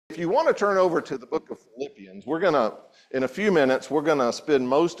If you want to turn over to the book of Philippians, in a few minutes, we're going to spend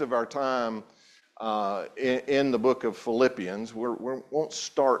most of our time in the book of Philippians. We won't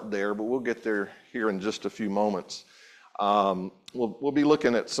start there, but we'll get there here in just a few moments. We'll be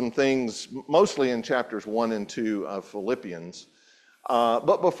looking at some things, mostly in chapters 1 and 2 of Philippians.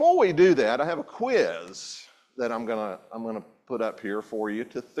 But before we do that, I have a quiz that I'm gonna put up here for you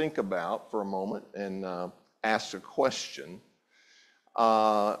to think about for a moment and ask a question,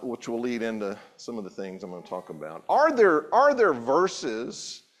 which will lead into some of the things I'm going to talk about. Are there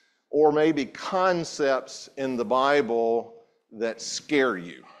verses or maybe concepts in the Bible that scare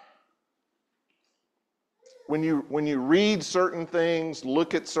you? When you read certain things,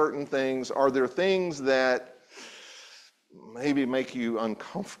 look at certain things, are there things that maybe make you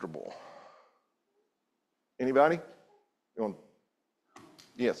uncomfortable? Anybody?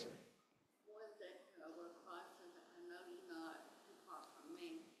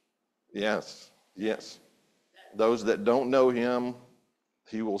 Yes. Yes. Those that don't know him,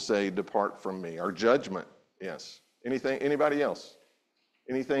 he will say, depart from me. Or judgment, yes. Anybody else?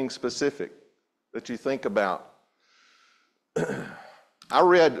 Anything specific that you think about? I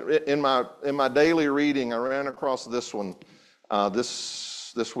read in my daily reading, I ran across this one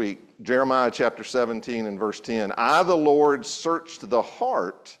this week, Jeremiah chapter 17 and verse 10. I, the Lord, searched the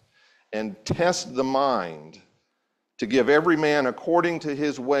heart and test the mind, to give every man according to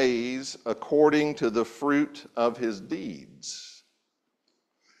his ways, according to the fruit of his deeds.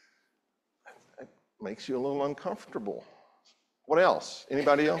 That makes you a little uncomfortable. What else?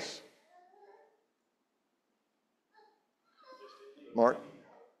 Anybody else? Mark?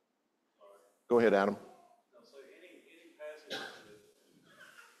 Go ahead, Adam.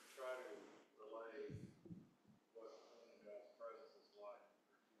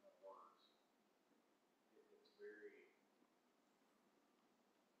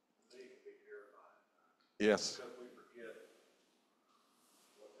 Yes. Because we forget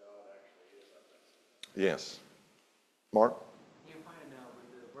what God actually is, I think. Yes. Mark? You can find it now, but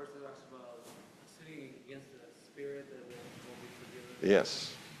the verse that talks about sinning against the spirit that will be forgiven.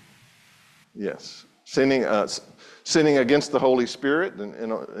 Yes. Sinning against the Holy Spirit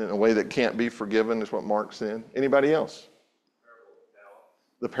in a way that can't be forgiven is what Mark said. Anybody else?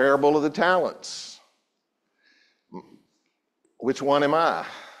 The parable of the talents. Which one am I?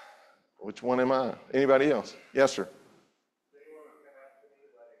 Which one am I? Anybody else? Yes, sir.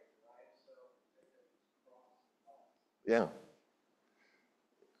 Yeah.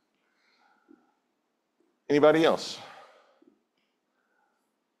 Anybody else?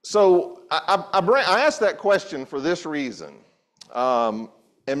 So I asked that question for this reason, and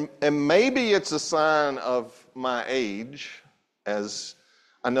maybe it's a sign of my age, as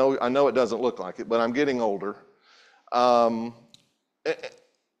I know it doesn't look like it, but I'm getting older.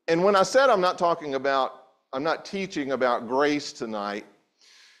 And when I said I'm not teaching about grace tonight,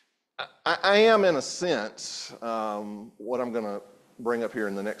 I am in a sense what I'm going to bring up here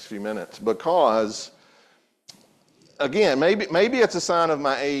in the next few minutes, because again, maybe it's a sign of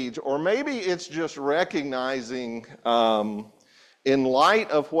my age, or maybe it's just recognizing in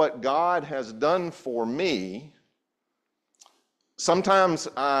light of what God has done for me, sometimes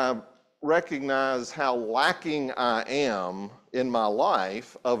I recognize how lacking I am in my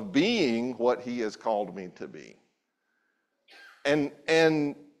life of being what he has called me to be.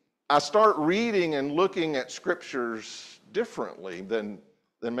 And I start reading and looking at scriptures differently than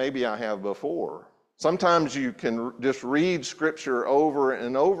maybe I have before. Sometimes you can just read scripture over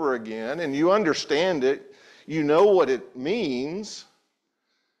and over again and you understand it, you know what it means,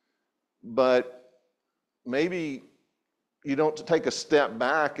 but maybe you don't take a step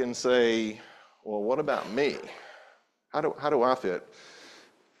back and say, well, what about me? How do I fit?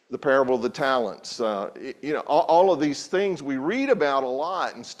 The parable of the talents, all of these things we read about a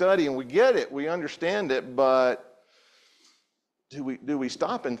lot and study, and we get it, we understand it, but do we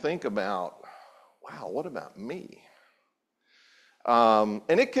stop and think about, wow, what about me? And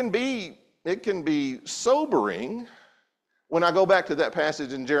it can be sobering when I go back to that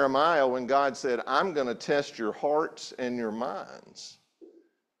passage in Jeremiah when God said, I'm going to test your hearts and your minds,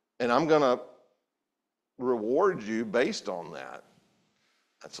 and I'm going to reward you based on that.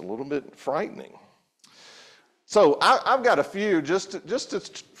 That's a little bit frightening. So I've got a few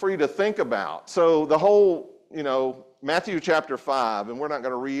just for you to think about. So the whole, Matthew chapter 5, and we're not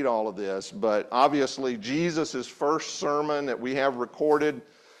going to read all of this, but obviously Jesus' first sermon that we have recorded,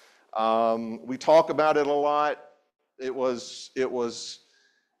 we talk about it a lot. It was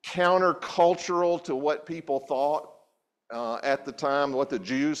countercultural to what people thought at the time, what the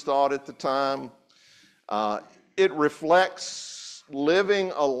Jews thought at the time. It reflects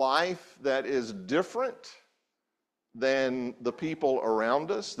living a life that is different than the people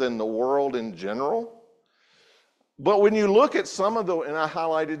around us, than the world in general. But when you look at some of the, and I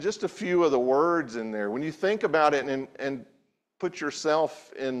highlighted just a few of the words in there, when you think about it and put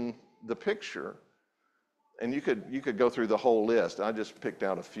yourself in the picture, and you could go through the whole list. I just picked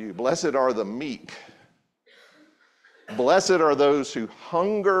out a few. Blessed are the meek. Blessed are those who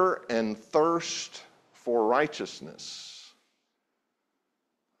hunger and thirst for righteousness.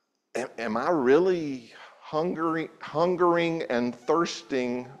 Am I really hungering and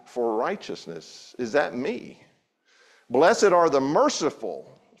thirsting for righteousness? Is that me? Blessed are the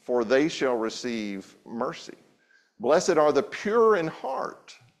merciful, for they shall receive mercy. Blessed are the pure in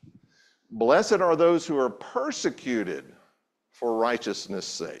heart. Blessed are those who are persecuted for righteousness'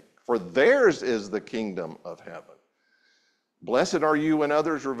 sake, for theirs is the kingdom of heaven. Blessed are you when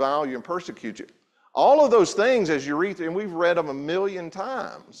others revile you and persecute you. All of those things, as you read, and we've read them a million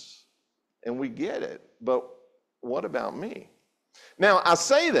times, and we get it. But what about me? Now, I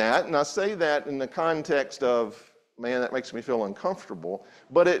say that in the context of, man, that makes me feel uncomfortable,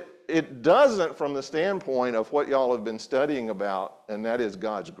 but it doesn't from the standpoint of what y'all have been studying about, and that is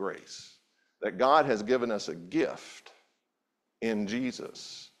God's grace. That God has given us a gift in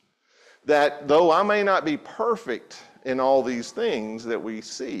Jesus. That though I may not be perfect in all these things that we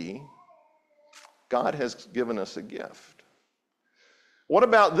see, God has given us a gift. What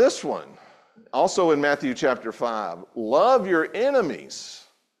about this one? Also in Matthew chapter 5, love your enemies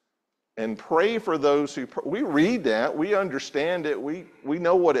and pray for those who, we read that, we understand it, we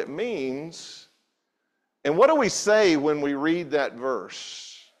know what it means. And what do we say when we read that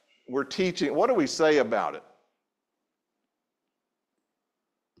verse? We're teaching, what do we say about it?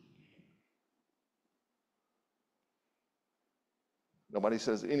 Nobody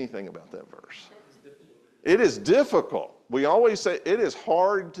says anything about that verse. It is difficult. We always say it is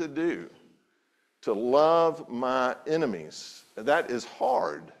hard to do, to love my enemies. That is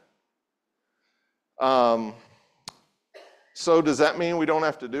hard. So does that mean we don't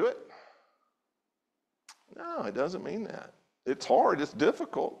have to do it? No, it doesn't mean that. It's hard, it's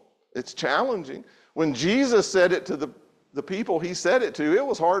difficult, it's challenging. When Jesus said it to the people he said it to, it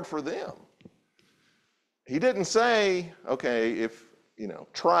was hard for them. He didn't say, okay, if,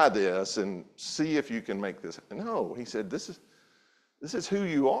 try this and see if you can make this. No, he said, this is who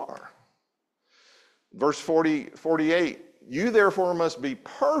you are. Verse 48, you therefore must be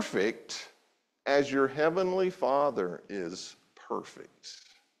perfect as your heavenly Father is perfect.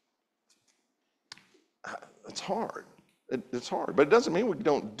 It's hard. It's hard, but it doesn't mean we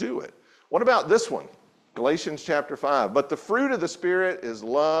don't do it. What about this one? Galatians chapter 5. But the fruit of the Spirit is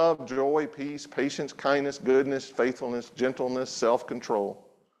love, joy, peace, patience, kindness, goodness, faithfulness, gentleness, self-control.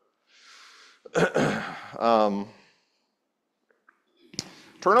 Turn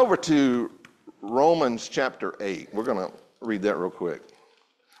over to Romans chapter 8. We're going to read that real quick.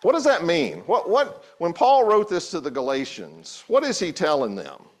 What does that mean? When Paul wrote this to the Galatians, what is he telling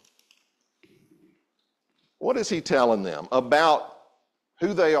them? What is he telling them about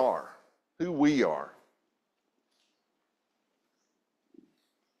who they are, who we are?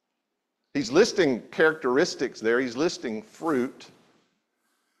 He's listing characteristics there. He's listing fruit.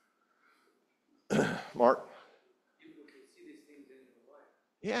 Mark?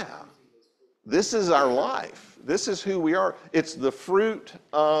 Yeah. This is our life. This is who we are. It's the fruit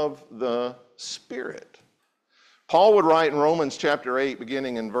of the Spirit. Paul would write in Romans chapter 8,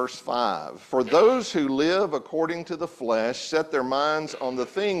 beginning in verse 5, for those who live according to the flesh set their minds on the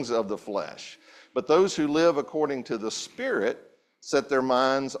things of the flesh, but those who live according to the Spirit set their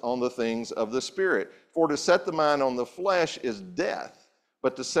minds on the things of the Spirit. For to set the mind on the flesh is death,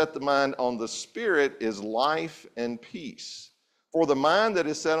 but to set the mind on the Spirit is life and peace. For the mind that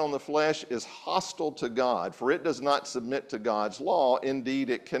is set on the flesh is hostile to God, for it does not submit to God's law. Indeed,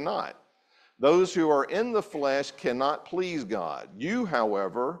 it cannot. Those who are in the flesh cannot please God. You,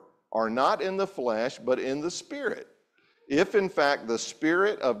 however, are not in the flesh, but in the Spirit, if in fact the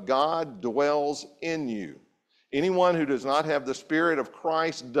Spirit of God dwells in you. Anyone who does not have the Spirit of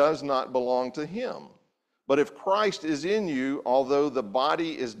Christ does not belong to him. But if Christ is in you, although the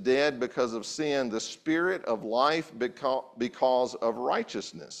body is dead because of sin, the Spirit of life because of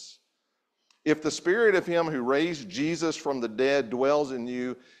righteousness. If the Spirit of him who raised Jesus from the dead dwells in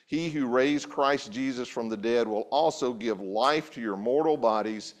you, he who raised Christ Jesus from the dead will also give life to your mortal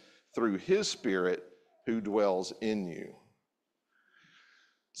bodies through his Spirit who dwells in you.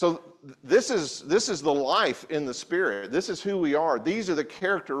 So this is the life in the Spirit. This is who we are. These are the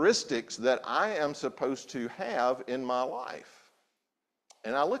characteristics that I am supposed to have in my life.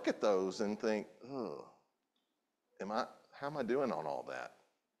 And I look at those and think, oh, how am I doing on all that?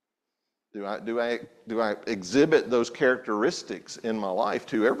 Do I exhibit those characteristics in my life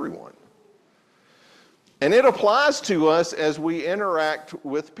to everyone? And it applies to us as we interact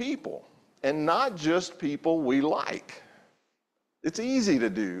with people, and not just people we like. It's easy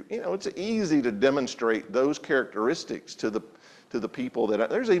to do. It's easy to demonstrate those characteristics to the people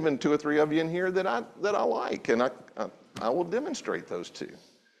there's even 2 or 3 of you in here that I like, and I will demonstrate those to.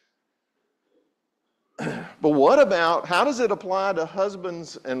 But what about, how does it apply to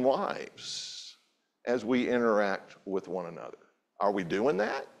husbands and wives as we interact with one another? Are we doing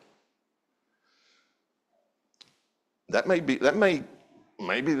that? Maybe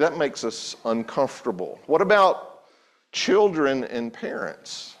that makes us uncomfortable. What about children and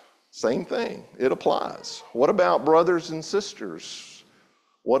parents? Same thing, it applies. What about brothers and sisters?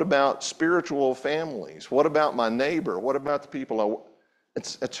 What about spiritual families? What about my neighbor? What about the people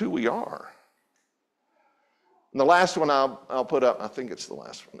it's who we are. And the last one I'll put up, I think it's the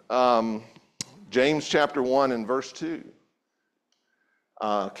last one. James chapter 1 and verse 2.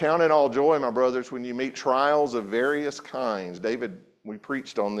 Count it all joy, my brothers, when you meet trials of various kinds. David, we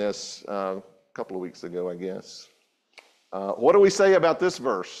preached on this a couple of weeks ago, I guess. What do we say about this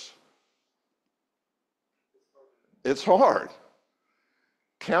verse? It's hard.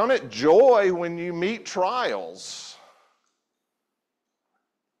 Count it joy when you meet trials.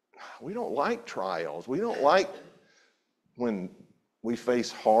 We don't like trials. We don't like when we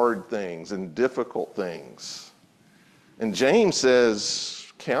face hard things and difficult things. And James says,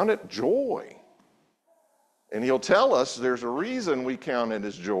 count it joy. And he'll tell us there's a reason we count it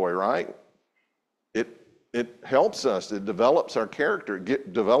as joy, right? It helps us. It develops our character.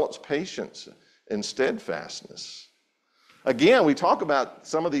 It develops patience and steadfastness. Again, we talk about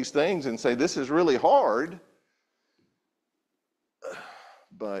some of these things and say, this is really hard,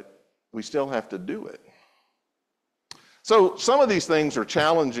 but we still have to do it. So some of these things are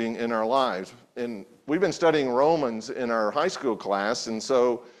challenging in our lives. And we've been studying Romans in our high school class. And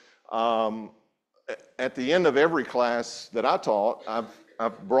so at the end of every class that I taught,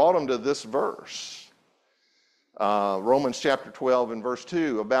 I've brought them to this verse. Romans chapter 12 and verse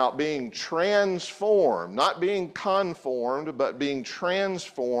 2, about being transformed, not being conformed, but being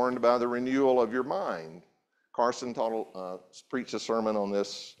transformed by the renewal of your mind. Carson preached a sermon on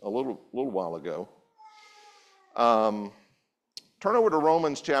this a little while ago. Turn over to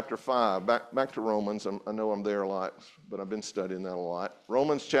Romans chapter 5. Back to Romans. I know I'm there a lot, but I've been studying that a lot.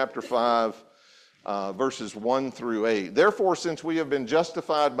 Romans chapter 5, verses 1 through 8. Therefore, since we have been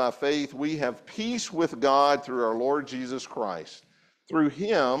justified by faith, we have peace with God through our Lord Jesus Christ. Through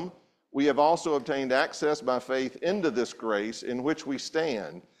him, we have also obtained access by faith into this grace in which we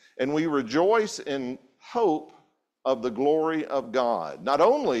stand, and we rejoice in hope of the glory of God. Not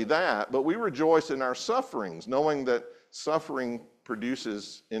only that, but we rejoice in our sufferings, knowing that suffering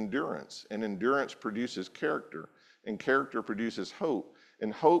produces endurance, and endurance produces character, and character produces hope.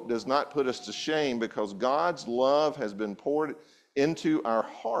 And hope does not put us to shame, because God's love has been poured into our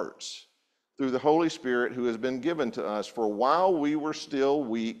hearts through the Holy Spirit who has been given to us. For while we were still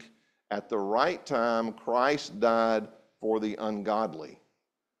weak, at the right time, Christ died for the ungodly.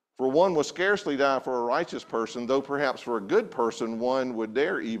 For one will scarcely die for a righteous person, though perhaps for a good person one would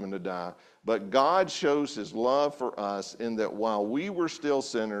dare even to die. But God shows his love for us in that while we were still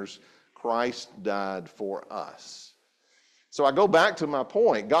sinners, Christ died for us. So I go back to my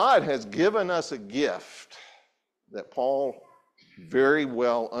point. God has given us a gift that Paul very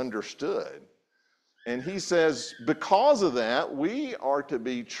well understood. And he says, because of that, we are to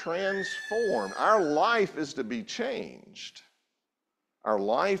be transformed. Our life is to be changed. Our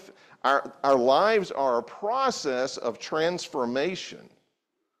lives are a process of transformation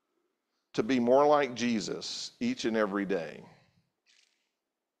to be more like Jesus each and every day.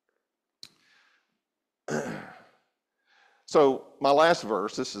 So my last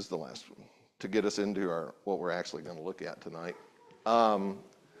verse, this is the last one, to get us into what we're actually going to look at tonight. Paul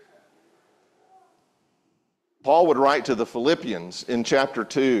would write to the Philippians in chapter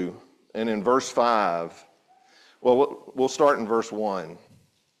 2 and in verse 5. Well, we'll start in verse 1.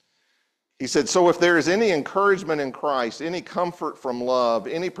 He said, so if there is any encouragement in Christ, any comfort from love,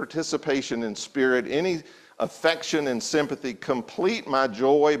 any participation in spirit, any affection and sympathy, complete my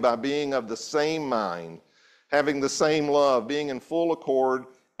joy by being of the same mind, having the same love, being in full accord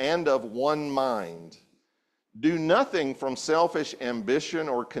and of one mind. Do nothing from selfish ambition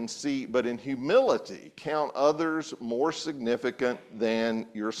or conceit, but in humility count others more significant than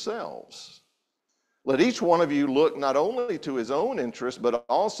yourselves. Let each one of you look not only to his own interest, but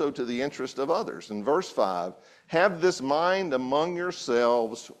also to the interest of others. In verse 5, have this mind among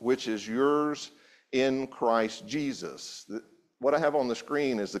yourselves, which is yours in Christ Jesus. What I have on the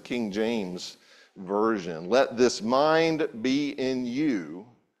screen is the King James Version. Let this mind be in you,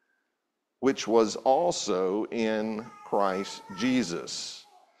 which was also in Christ Jesus.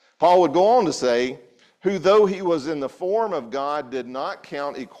 Paul would go on to say, who though he was in the form of God, did not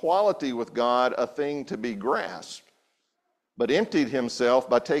count equality with God a thing to be grasped, but emptied himself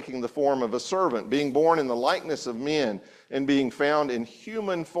by taking the form of a servant, being born in the likeness of men, and being found in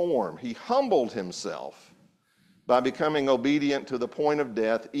human form. He humbled himself by becoming obedient to the point of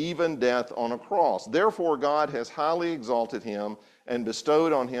death, even death on a cross. Therefore God has highly exalted him and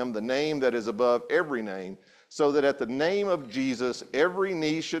bestowed on him the name that is above every name, so that at the name of Jesus every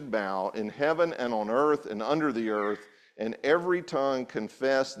knee should bow in heaven and on earth and under the earth, and every tongue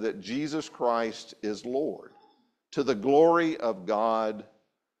confess that Jesus Christ is Lord, to the glory of God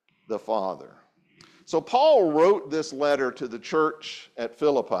the Father. So Paul wrote this letter to the church at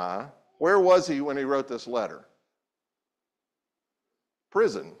Philippi. Where was he when he wrote this letter?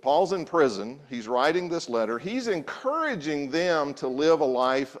 Prison. Paul's in prison. He's writing this letter. He's encouraging them to live a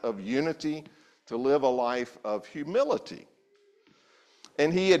life of unity, to live a life of humility.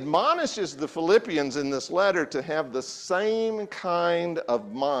 And he admonishes the Philippians in this letter to have the same kind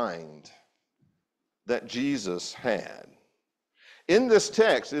of mind that Jesus had. In this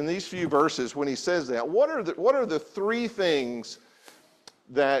text, in these few verses, when he says that, what are the three things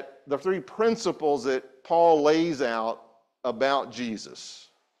the three principles that Paul lays out about Jesus?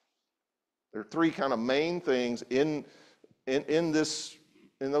 There are three kind of main things in those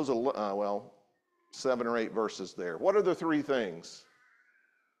 7 or 8 verses there. What are the three things?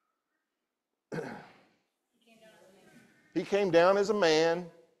 He came down as a man.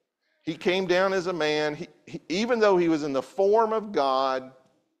 He came down as a man. Even though he was in the form of God,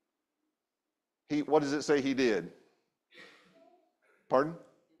 what does it say he did? Pardon?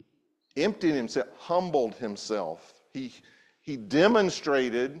 Emptied himself, humbled himself. He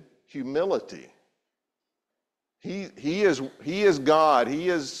demonstrated humility. He is God.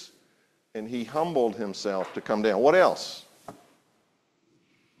 And he humbled himself to come down. What else?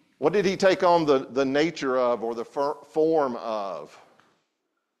 What did he take on the nature of or the form of?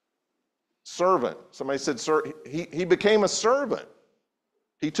 Servant. Somebody said he became a servant.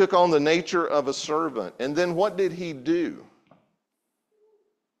 He took on the nature of a servant. And then what did he do?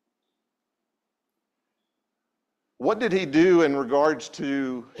 What did he do in regards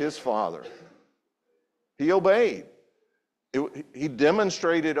to his Father? He obeyed. He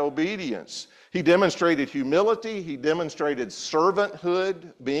demonstrated obedience. He demonstrated humility. He demonstrated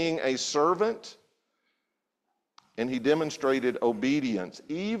servanthood, being a servant. And he demonstrated obedience,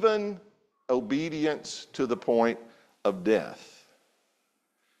 even obedience to the point of death.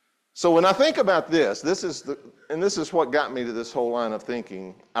 So when I think about this is what got me to this whole line of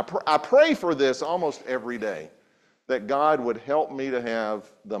thinking. I pray for this almost every day, that God would help me to have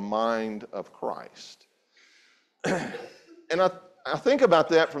the mind of Christ. And I think about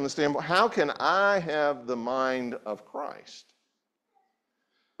that from the standpoint, how can I have the mind of Christ?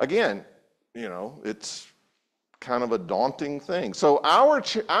 Again, it's kind of a daunting thing. So our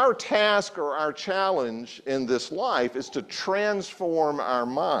task or our challenge in this life is to transform our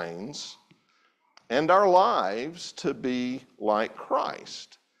minds and our lives to be like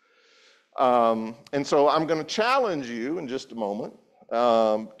Christ. And so I'm going to challenge you in just a moment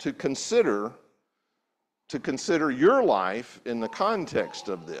to consider your life in the context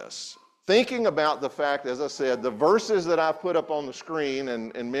of this. Thinking about the fact, as I said, the verses that I've put up on the screen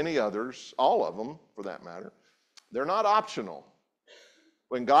and many others, all of them for that matter, they're not optional.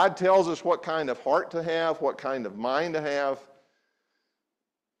 When God tells us what kind of heart to have, what kind of mind to have,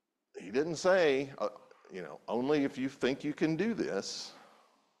 he didn't say, only if you think you can do this.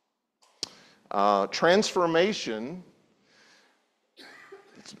 Transformation,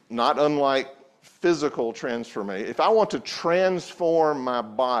 it's not unlike physical transformation. If I want to transform my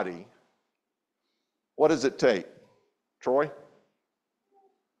body, what does it take? Troy?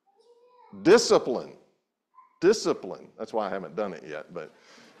 Discipline. Discipline. That's why I haven't done it yet, but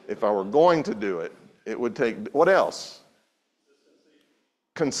if I were going to do it, it would take, what else?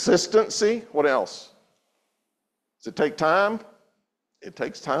 Consistency. What else? Does it take time? It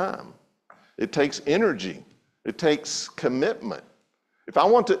takes time. It takes energy. It takes commitment. If I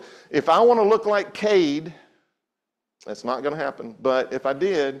want to look like Cade, that's not going to happen, but if I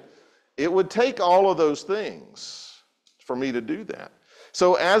did, it would take all of those things for me to do that.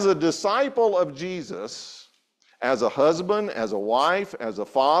 So as a disciple of Jesus, as a husband, as a wife, as a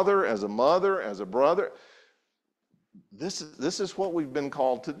father, as a mother, as a brother, this is what we've been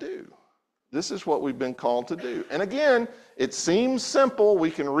called to do. This is what we've been called to do. And again, it seems simple. We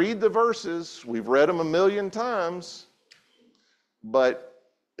can read the verses. We've read them a million times, but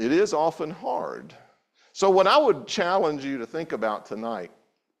it is often hard. So what I would challenge you to think about tonight,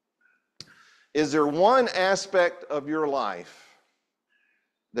 is there one aspect of your life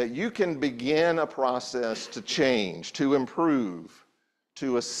that you can begin a process to change, to improve,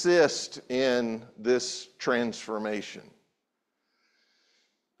 to assist in this transformation?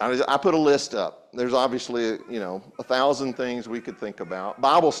 I put a list up. There's obviously, 1,000 things we could think about.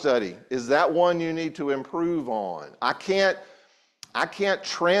 Bible study, is that one you need to improve on? I can't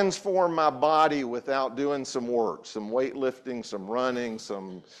transform my body without doing some work, some weightlifting, some running,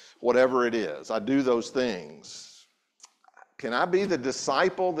 some whatever it is. I do those things. Can I be the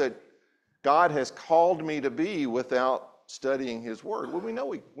disciple that God has called me to be without studying his word? Well, we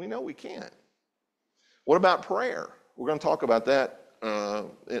know we can't. What about prayer? We're going to talk about that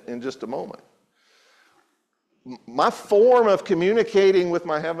in just a moment. My form of communicating with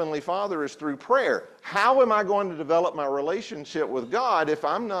my Heavenly Father is through prayer. How am I going to develop my relationship with God if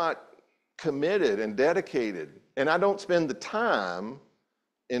I'm not committed and dedicated and I don't spend the time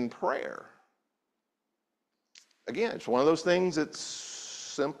in prayer? Again, it's one of those things that's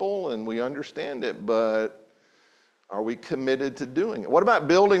simple and we understand it, but are we committed to doing it? What about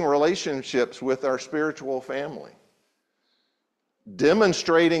building relationships with our spiritual family?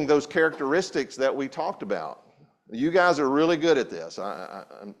 Demonstrating those characteristics that we talked about. You guys are really good at this. I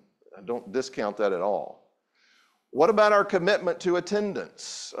don't discount that at all. What about our commitment to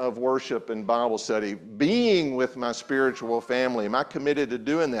attendance of worship and Bible study? Being with my spiritual family, am I committed to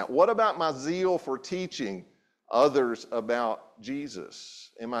doing that? What about my zeal for teaching others about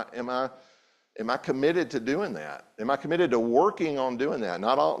Jesus? Am I committed to doing that? Am I committed to working on doing that?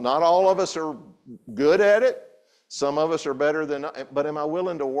 Not all of us are good at it. Some of us are better than, but am I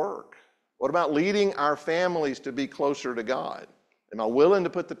willing to work? What about leading our families to be closer to God? Am I willing to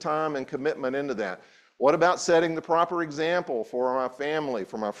put the time and commitment into that? What about setting the proper example for my family,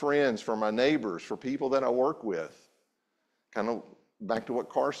 for my friends, for my neighbors, for people that I work with? Kind of back to what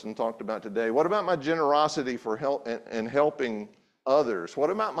Carson talked about today. What about my generosity for help and helping others? What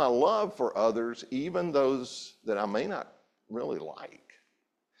about my love for others, even those that I may not really like?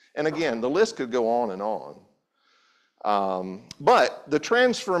 And again, the list could go on and on. But the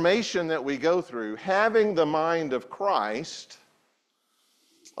transformation that we go through, having the mind of Christ,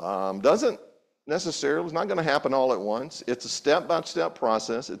 doesn't necessarily, it's not going to happen all at once. It's a step-by-step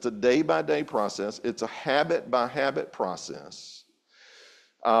process. It's a day-by-day process. It's a habit-by-habit process.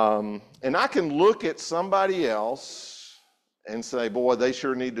 And I can look at somebody else and say, boy, they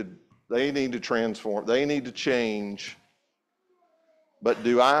need to transform. They need to change. But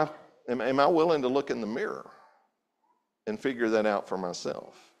am I willing to look in the mirror and figure that out for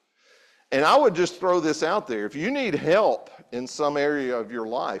myself? And I would just throw this out there. If you need help in some area of your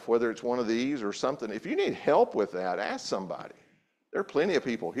life, whether it's one of these or something, if you need help with that, ask somebody. There are plenty of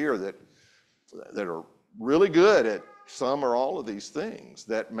people here that are really good at some or all of these things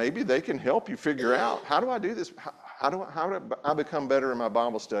that maybe they can help you figure out, how do I do this? How do I become better in my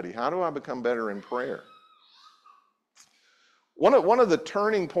Bible study? How do I become better in prayer? One of the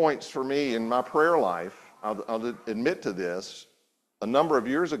turning points for me in my prayer life, I'll admit to this, a number of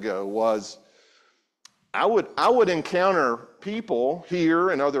years ago was I would encounter people here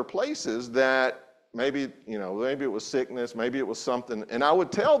and other places that maybe it was sickness, maybe it was something, and I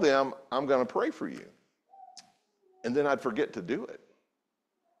would tell them, I'm going to pray for you. And then I'd forget to do it.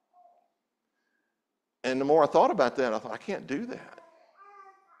 And the more I thought about that, I thought, I can't do that.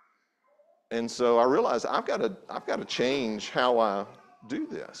 And so I realized I've got to change how I do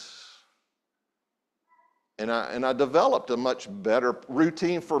this. And I developed a much better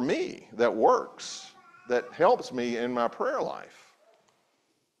routine for me that works, that helps me in my prayer life.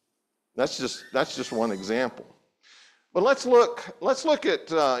 That's just one example. But let's look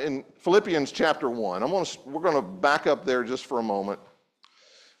at in Philippians chapter 1. We're going to back up there just for a moment.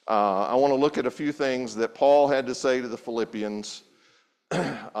 I want to look at a few things that Paul had to say to the Philippians.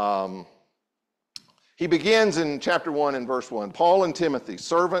 He begins in chapter 1 and verse 1. Paul and Timothy,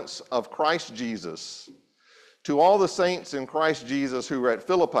 servants of Christ Jesus, to all the saints in Christ Jesus who are at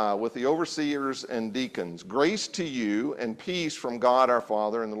Philippi with the overseers and deacons, grace to you and peace from God our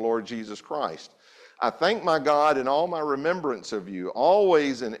Father and the Lord Jesus Christ. I thank my God in all my remembrance of you,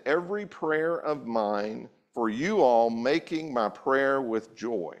 always in every prayer of mine, for you all making my prayer with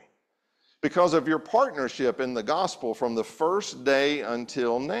joy, because of your partnership in the gospel from the first day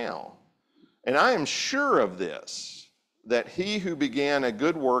until now. And I am sure of this, that he who began a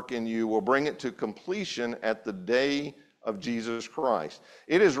good work in you will bring it to completion at the day of Jesus Christ.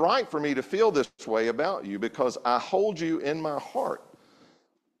 It is right for me to feel this way about you because I hold you in my heart.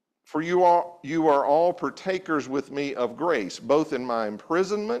 For you are all partakers with me of grace, both in my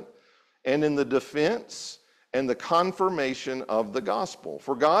imprisonment and in the defense and the confirmation of the gospel.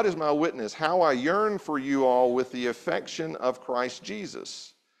 For God is my witness, how I yearn for you all with the affection of Christ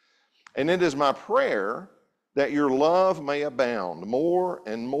Jesus. And it is my prayer that your love may abound more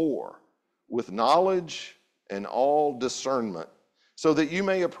and more with knowledge and all discernment, so that you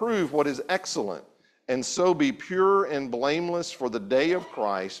may approve what is excellent, and so be pure and blameless for the day of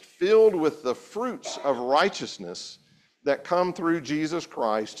Christ, filled with the fruits of righteousness that come through Jesus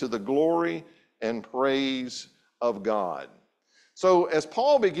Christ to the glory and praise of God. So as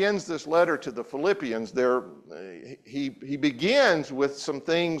Paul begins this letter to the Philippians, he begins with some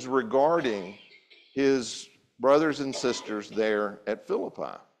things regarding his brothers and sisters there at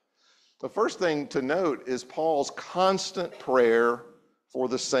Philippi. The first thing to note is Paul's constant prayer for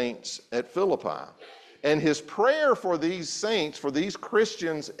the saints at Philippi. And his prayer for these saints, for these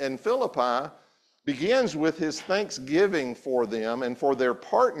Christians in Philippi, begins with his thanksgiving for them and for their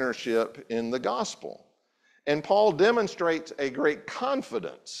partnership in the gospel. And Paul demonstrates a great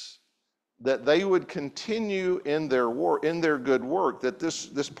confidence that they would continue in their work, in their good work, that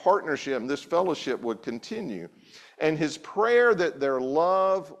this partnership, this fellowship would continue. And his prayer that their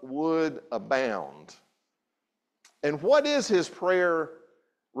love would abound. And what is his prayer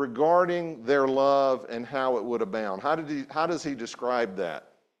regarding their love and how it would abound? How does he describe that?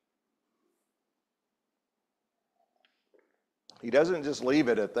 He doesn't just leave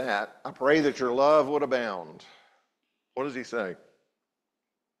it at that. I pray that your love would abound. What does he say?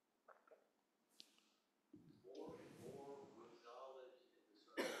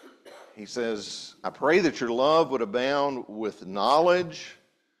 He says, I pray that your love would abound with knowledge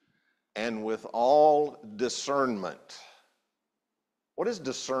and with all discernment. What is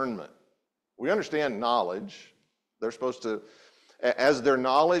discernment? We understand knowledge. They're supposed to, as their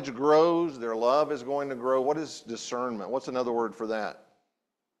knowledge grows, their love is going to grow. What is discernment? What's another word for that?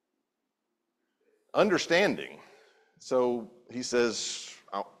 Understanding. So he says,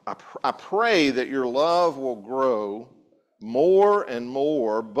 I pray that your love will grow more and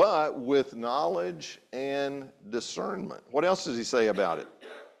more, but with knowledge and discernment. What else does he say about it?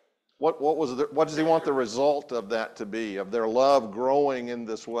 What does he want the result of that to be, of their love growing in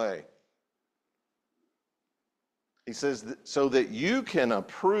this way? He says, so that you can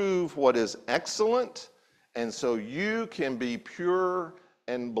approve what is excellent, and so you can be pure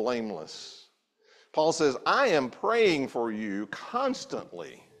and blameless. Paul says, I am praying for you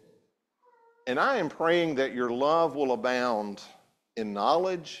constantly, and I am praying that your love will abound in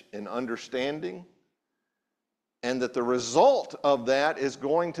knowledge and understanding, and that the result of that is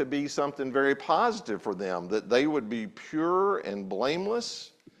going to be something very positive for them, that they would be pure and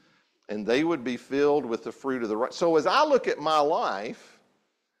blameless, and they would be filled with the fruit of the right. So as I look at my life,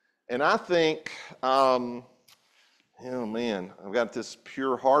 and I think, oh man, I've got this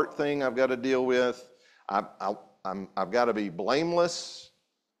pure heart thing I've got to deal with. I've got to be blameless.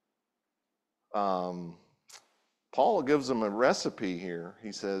 Paul gives them a recipe here.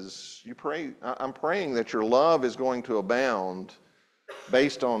 He says, I'm praying that your love is going to abound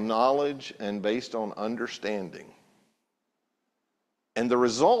based on knowledge and based on understanding. And the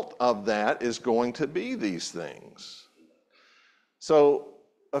result of that is going to be these things. So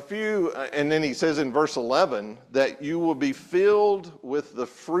and then he says in verse 11, that you will be filled with the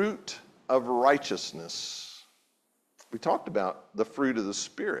fruit of righteousness. We talked about the fruit of the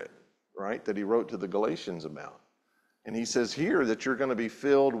Spirit, right, that he wrote to the Galatians about. And he says here that you're going to be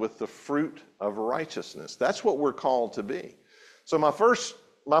filled with the fruit of righteousness. That's what we're called to be. So my first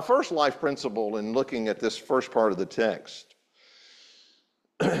life principle in looking at this first part of the text,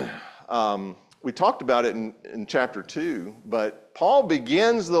 we talked about it in chapter 2, but Paul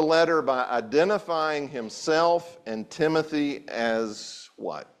begins the letter by identifying himself and Timothy as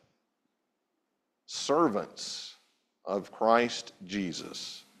what? Servants of Christ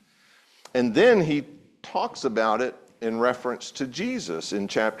Jesus. And then he talks about it in reference to Jesus in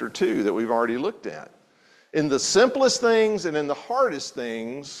chapter 2 that we've already looked at. In the simplest things and in the hardest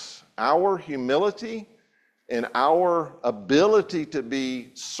things, our humility and our ability to be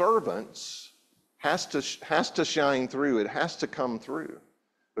servants has to shine through. It has to come through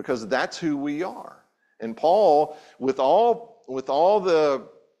because that's who we are. And Paul, with all the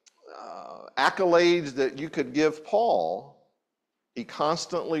accolades that you could give Paul, he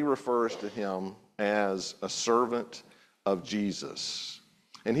constantly refers to him as a servant of Jesus.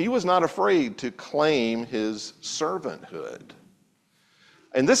 And he was not afraid to claim his servanthood.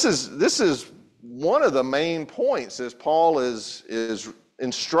 And this is one of the main points as Paul is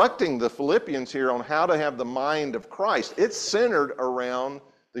instructing the Philippians here on how to have the mind of Christ. It's centered around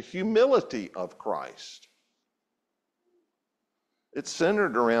the humility of Christ. It's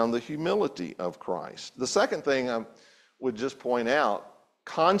centered around the humility of Christ. The second thing I would just point out,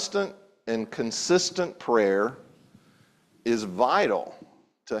 constant and consistent prayer is vital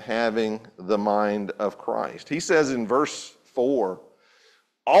to having the mind of Christ. He says in verse 4,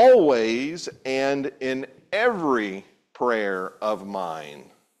 always and in every prayer of mine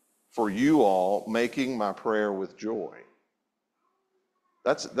for you all, making my prayer with joy.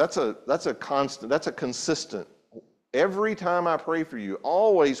 That's a constant, that's a consistent. Every time I pray for you,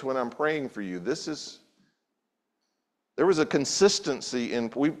 always when I'm praying for you, there was a consistency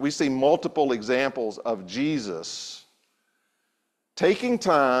in, we see multiple examples of Jesus taking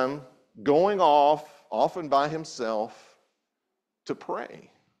time, going off, often by himself, to pray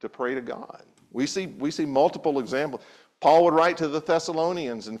to God. We see multiple examples. Paul would write to the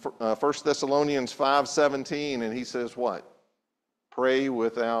Thessalonians in 1 Thessalonians 5:17, and he says what? Pray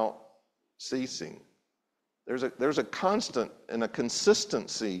without ceasing. There's a constant and a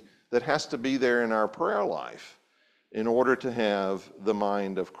consistency that has to be there in our prayer life in order to have the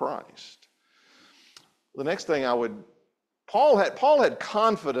mind of Christ. The next thing Paul had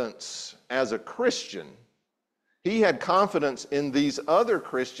confidence as a Christian. He had confidence in these other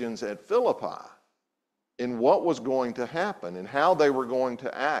Christians at Philippi in what was going to happen and how they were going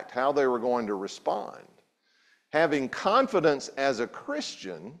to act, how they were going to respond. Having confidence as a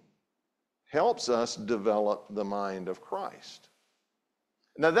Christian helps us develop the mind of Christ.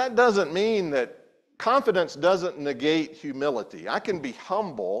 Now, that doesn't mean that confidence doesn't negate humility. I can be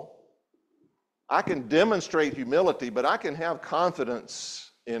humble, I can demonstrate humility, but I can have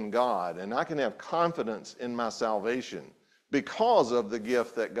confidence in God, and I can have confidence in my salvation because of the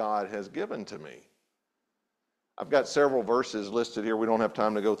gift that God has given to me. I've got several verses listed here. We don't have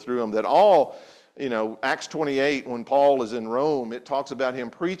time to go through them. That all, Acts 28, when Paul is in Rome, it talks about him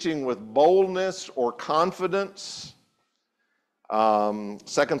preaching with boldness or confidence. 2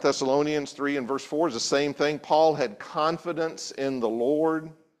 Thessalonians 3 and verse 4 is the same thing. Paul had confidence in the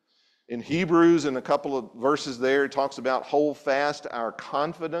Lord. In Hebrews, in a couple of verses there, it talks about hold fast our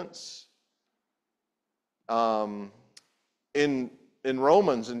confidence. In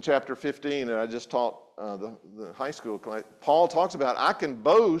Romans, in chapter 15, and I just taught the high school class, Paul talks about, I can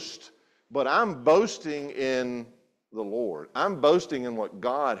boast, but I'm boasting in the Lord. I'm boasting in what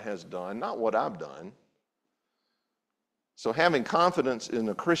God has done, not what I've done. So having confidence in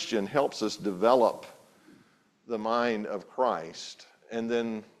a Christian helps us develop the mind of Christ. And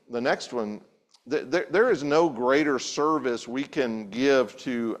then the next one, there is no greater service we can give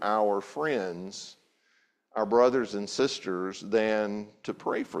to our friends, our brothers and sisters, than to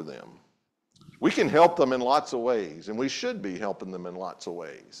pray for them. We can help them in lots of ways, and we should be helping them in lots of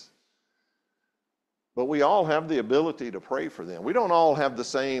ways. But we all have the ability to pray for them. We don't all have the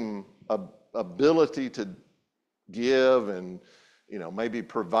same ability to give and maybe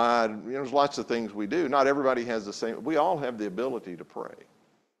provide. There's lots of things we do. Not everybody has the same. We all have the ability to pray.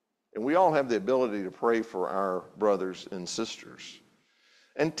 And we all have the ability to pray for our brothers and sisters.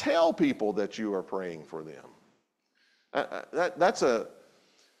 And tell people that you are praying for them.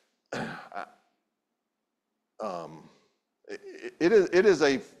 It is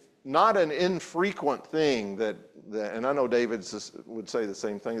not an infrequent thing that, and I know David would say the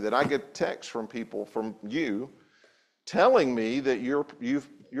same thing, that I get texts from people, from you, telling me that you're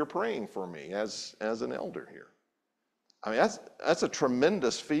praying for me as an elder here. I mean, that's a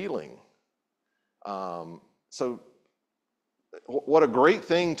tremendous feeling. So what a great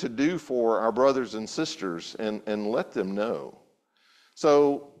thing to do for our brothers and sisters and let them know.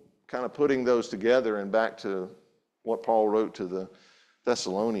 So kind of putting those together and back to what Paul wrote to the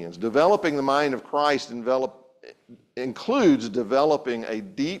Thessalonians. Developing the mind of Christ includes developing a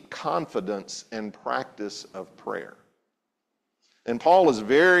deep confidence and practice of prayer. And Paul is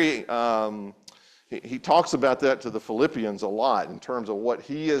very... He talks about that to the Philippians a lot in terms of what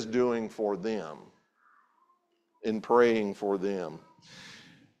he is doing for them, in praying for them.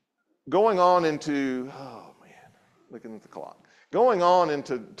 Going on into, looking at the clock. Going on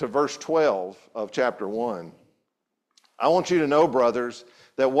into verse 12 of chapter 1, I want you to know, brothers,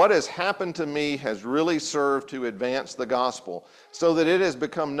 that what has happened to me has really served to advance the gospel, so that it has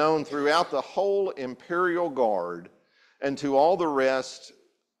become known throughout the whole imperial guard and to all the rest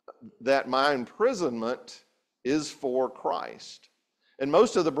that my imprisonment is for Christ. And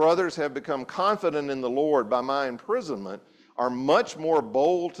most of the brothers have become confident in the Lord by my imprisonment, are much more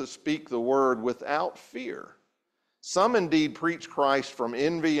bold to speak the word without fear. Some indeed preach Christ from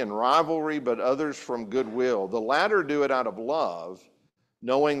envy and rivalry, but others from goodwill. The latter do it out of love,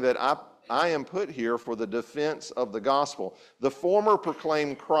 knowing that I am put here for the defense of the gospel. The former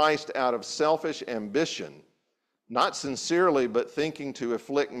proclaim Christ out of selfish ambition, not sincerely, but thinking to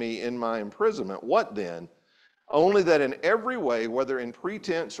afflict me in my imprisonment. What then? Only that in every way, whether in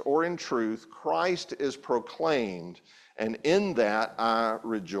pretense or in truth, Christ is proclaimed, and in that I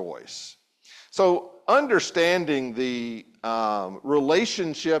rejoice. So understanding the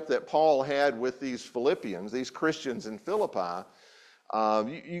relationship that Paul had with these Philippians, these Christians in Philippi,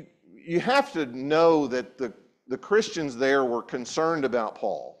 you have to know that the Christians there were concerned about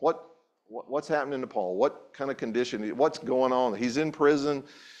Paul. What's happening to Paul? What kind of condition? What's going on? He's in prison.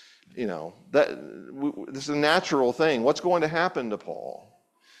 You know, this is a natural thing. What's going to happen to Paul?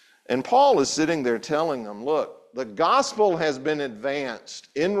 And Paul is sitting there telling them, look, the gospel has been advanced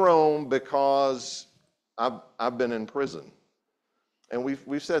in Rome because I've been in prison. And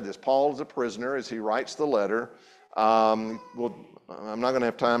we've said this. Paul is a prisoner as he writes the letter. I'm not going to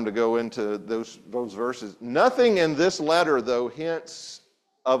have time to go into those verses. Nothing in this letter, though, hints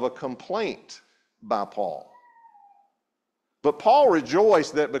of a complaint by Paul. But Paul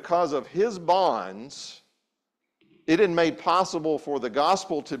rejoiced that because of his bonds, it had made possible for the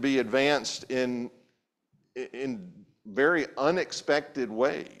gospel to be advanced in very unexpected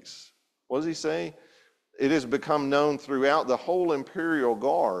ways. What does he say? It has become known throughout the whole imperial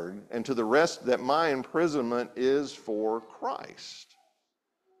guard and to the rest that my imprisonment is for Christ.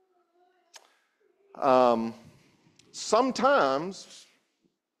 Sometimes,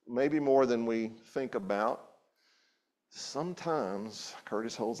 maybe more than we think about, sometimes,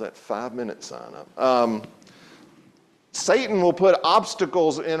 Curtis holds that 5-minute sign up. Satan will put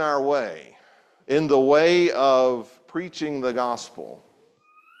obstacles in our way, in the way of preaching the gospel.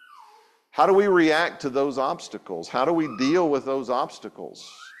 How do we react to those obstacles? How do we deal with those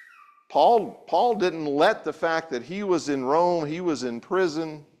obstacles? Paul didn't let the fact that he was in Rome, he was in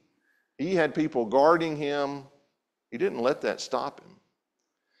prison, he had people guarding him, he didn't let that stop him.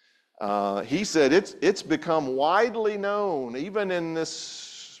 He said it's become widely known, even in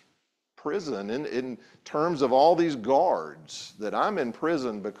this prison, in terms of all these guards, that I'm in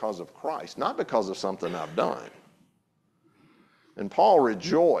prison because of Christ, not because of something I've done. And Paul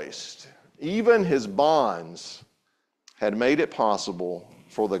rejoiced. Even his bonds had made it possible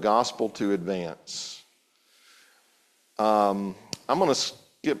for the gospel to advance. I'm going to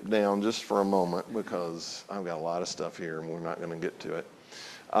skip down just for a moment because I've got a lot of stuff here and we're not going to get to it.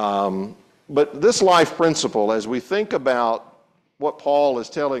 But this life principle, as we think about what Paul is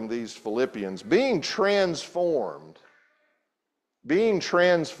telling these Philippians, being transformed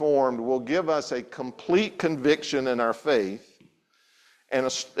will give us a complete conviction in our faith and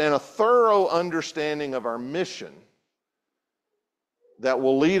a thorough understanding of our mission that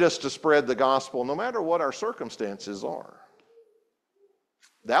will lead us to spread the gospel no matter what our circumstances are.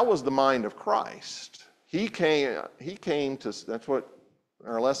 That was the mind of Christ. He came to, that's what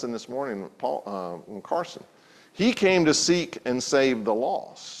our lesson this morning, Paul, Carson. He came to seek and save the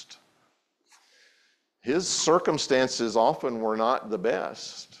lost. His circumstances often were not the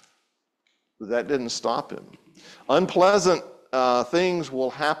best. But that didn't stop him. Unpleasant things will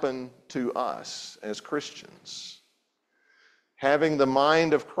happen to us as Christians. Having the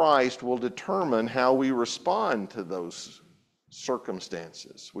mind of Christ will determine how we respond to those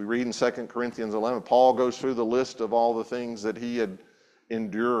circumstances. We read in 2 Corinthians 11, Paul goes through the list of all the things that he had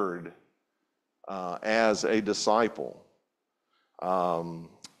endured as a disciple.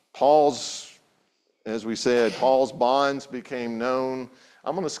 As we said, Paul's bonds became known.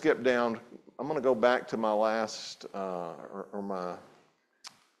 I'm going to skip down. I'm going to go back to my last,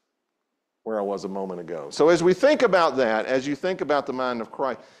 where I was a moment ago. So as we think about that, as you think about the mind of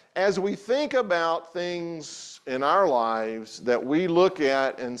Christ, as we think about things in our lives that we look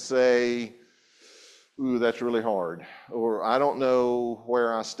at and say, ooh, that's really hard, or I don't know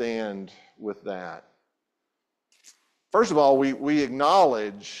where I stand with that. First of all, we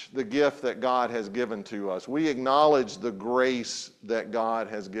acknowledge the gift that God has given to us. We acknowledge the grace that God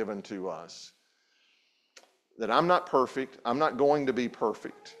has given to us. That I'm not perfect. I'm not going to be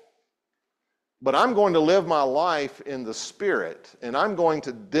perfect. But I'm going to live my life in the Spirit, and I'm going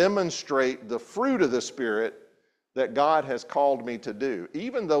to demonstrate the fruit of the Spirit that God has called me to do.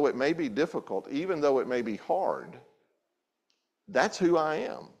 Even though it may be difficult, even though it may be hard, that's who I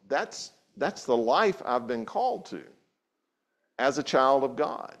am. That's the life I've been called to as a child of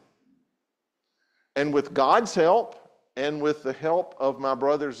God. And with God's help and with the help of my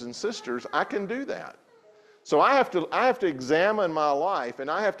brothers and sisters, I can do that. So I have to examine my life, and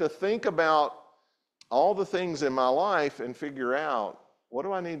I have to think about all the things in my life and figure out, what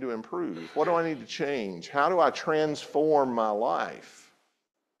do I need to improve? What do I need to change? How do I transform my life?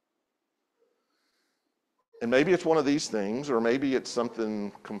 And maybe it's one of these things, or maybe it's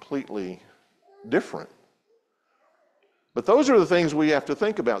something completely different. But those are the things we have to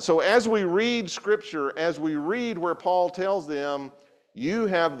think about. So as we read Scripture, as we read where Paul tells them, you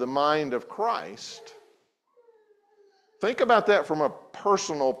have the mind of Christ, think about that from a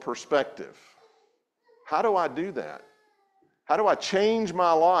personal perspective. How do I do that? How do I change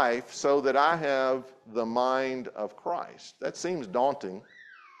my life so that I have the mind of Christ? That seems daunting.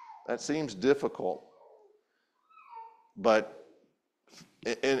 That seems difficult. But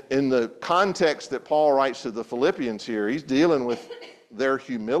in the context that Paul writes to the Philippians here, he's dealing with their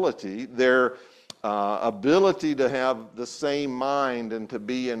humility, their ability to have the same mind and to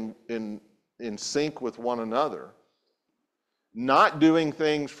be in sync with one another. Not doing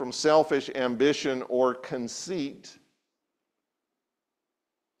things from selfish ambition or conceit,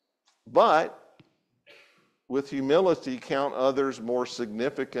 but with humility count others more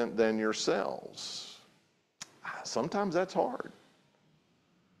significant than yourselves. Sometimes that's hard.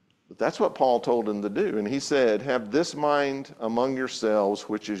 But that's what Paul told them to do. And he said, have this mind among yourselves,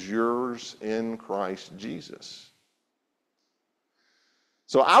 which is yours in Christ Jesus.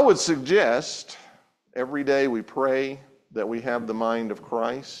 So I would suggest every day we pray that we have the mind of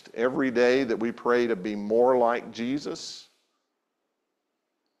Christ. Every day that we pray to be more like Jesus.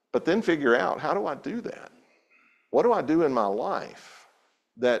 But then figure out, how do I do that? What do I do in my life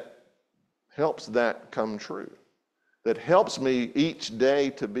that helps that come true? That helps me each day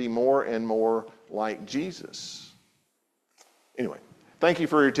to be more and more like Jesus. Anyway, thank you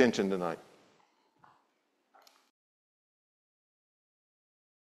for your attention tonight.